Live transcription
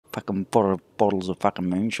fucking bottles of fucking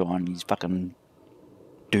moonshine. He's fucking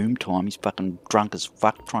doom time. He's fucking drunk as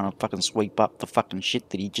fuck, trying to fucking sweep up the fucking shit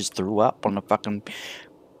that he just threw up on the fucking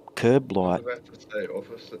curb I was light. about to say,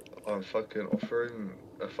 officer, I'm fucking offering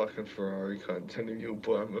a fucking Ferrari, cunt, telling you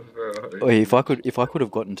to buy him a Ferrari. Oh, if I could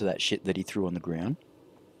have gotten to that shit that he threw on the ground,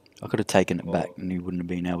 I could have taken it back, Oh. and he wouldn't have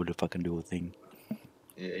been able to fucking do a thing.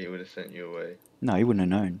 Yeah, he would have sent you away. No, he wouldn't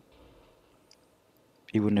have known.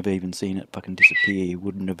 He wouldn't have even seen it fucking disappear. He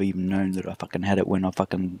wouldn't have even known that I fucking had it when I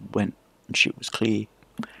fucking went and shit was clear.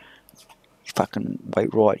 Fucking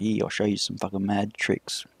wait right here, I'll show you some fucking mad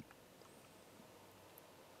tricks.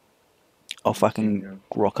 I'll fucking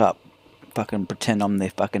rock up, fucking pretend I'm their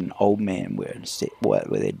fucking old man where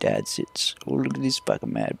their dad sits. Oh, look at these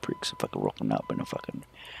fucking mad pricks fucking rocking up in a fucking...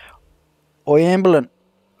 Oi, ambulance!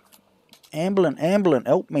 Ambulance,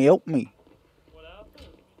 help me. What happened?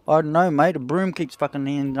 I don't know, mate, a broom keeps fucking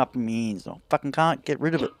ending up in my ears. I fucking can't get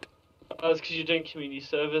rid of it. Oh, it's because you're doing community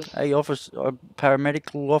service. Hey,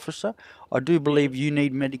 paramedical officer, I do believe you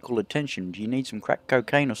need medical attention. Do you need some crack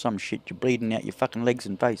cocaine or some shit? You're bleeding out your fucking legs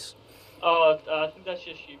and face. Oh, I think that's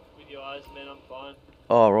just you with your eyes, man. I'm fine.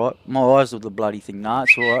 Alright, my eyes were the bloody thing. Nah,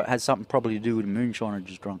 it's alright. Had something probably to do with the moonshine I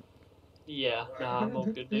just drunk. Yeah, nah, I'm all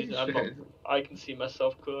good, dude. I can see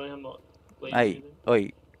myself clearly. I'm not bleeding. Hey,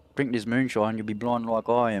 oi, drink this moonshine, you'll be blind like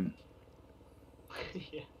I am.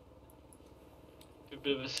 Yeah. A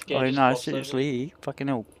bit of a scare. Oh no, seriously, fucking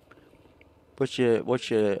hell. What's your,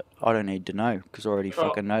 I don't need to know, because I already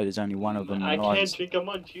fucking know there's only one of them. I can't drink, I'm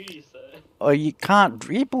on duty, so. Oh, you can't,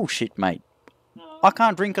 you're bullshit, mate. I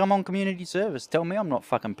can't drink, I'm on community service. Tell me I'm not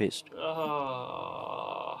fucking pissed.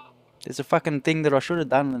 There's a fucking thing that I should have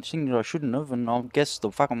done and a thing that I shouldn't have, and I guess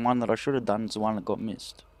the fucking one that I should have done is the one that got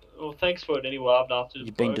missed. Well, thanks for it anyway, after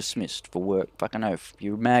You've been dismissed for work, fucking oath.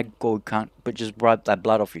 You're a mad god cunt, but just wipe that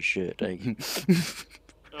blood off your shirt, eh?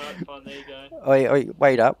 Alright, fine, there you go. Oi,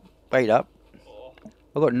 wait up. Oh.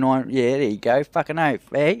 I got 9, yeah, there you go, fucking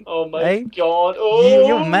oath, eh? Oh my eh? god, oh!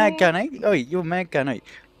 You're a mad cunt, eh? Oi, you're a mad cunt, eh?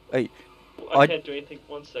 Oi, I can't do anything,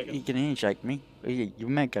 1 second. you can handshake me. You're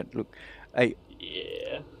a mad cunt, look. Hey,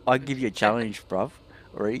 yeah. I give you a challenge, bruv.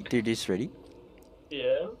 Ready? Do this, ready?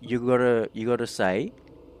 Yeah? You gotta say,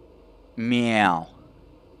 meow.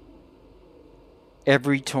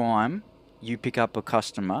 Every time you pick up a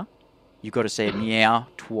customer, you gotta say meow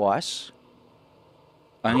twice.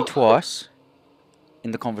 Only twice in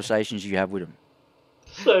the conversations you have with them.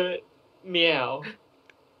 So, meow.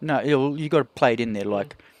 No, you gotta play it in there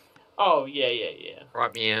like... Oh, yeah.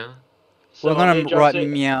 Right, meow. So we're gonna write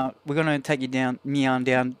meow. We're gonna take you down, meow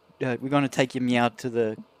down. We're gonna take you meow to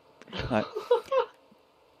the... Like,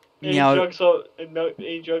 meow.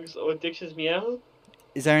 Any drugs or addictions, meow?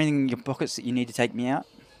 Is there anything in your pockets that you need to take me out?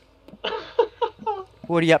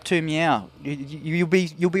 What are you up to, meow? You'll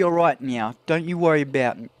be all right, meow. Don't you worry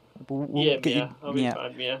about. We'll get meow. I'll be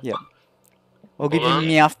fine, meow. Yeah. I'll give you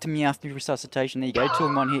meow to resuscitation. There you go. 2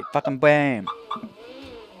 in 1 hit. Fucking bam.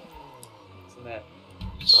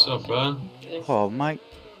 What's up, bro? Oh, mate.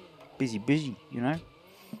 Busy, you know.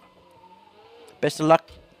 Best of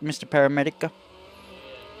luck, Mr. Paramedic.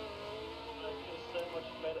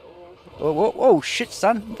 Whoa, shit,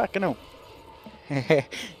 son. Fucking hell.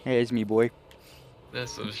 There's me, boy.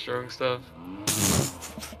 That's some strong stuff.